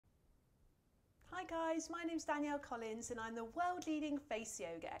Hi guys, my name's Danielle Collins and I'm the world leading face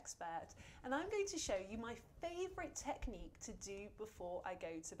yoga expert, and I'm going to show you my favourite technique to do before I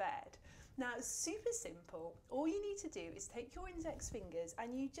go to bed. Now it's super simple. All you need to do is take your index fingers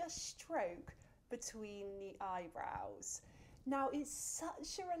and you just stroke between the eyebrows. Now it's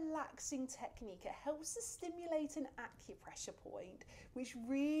such a relaxing technique. It helps to stimulate an acupressure point, which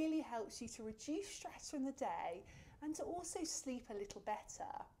really helps you to reduce stress from the day and to also sleep a little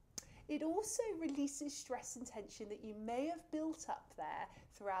better. It also releases stress and tension that you may have built up there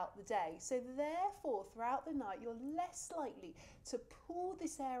throughout the day. So therefore, throughout the night, you're less likely to pull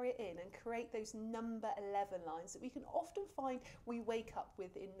this area in and create those number 11 lines that we can often find we wake up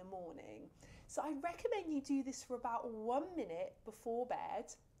with in the morning. So I recommend you do this for about 1 minute before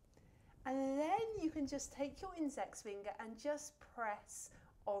bed. And then you can just take your index finger and just press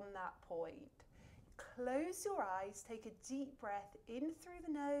on that point. Close your eyes, take a deep breath in through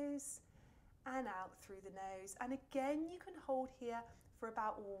the nose and out through the nose. And again, you can hold here for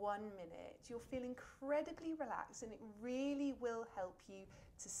about 1 minute. You'll feel incredibly relaxed and it really will help you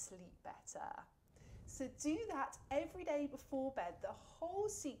to sleep better. So do that every day before bed. The whole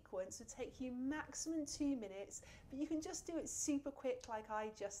sequence will take you maximum 2 minutes, but you can just do it super quick like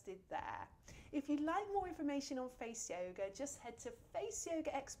I just did there. If you'd like more information on face yoga, just head to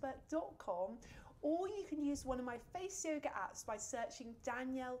faceyogaexpert.com, or you can use one of my face yoga apps by searching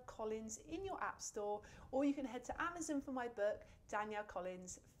Danielle Collins in your app store, or you can head to Amazon for my book, Danielle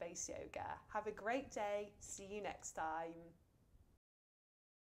Collins Face Yoga. Have a great day. See you next time.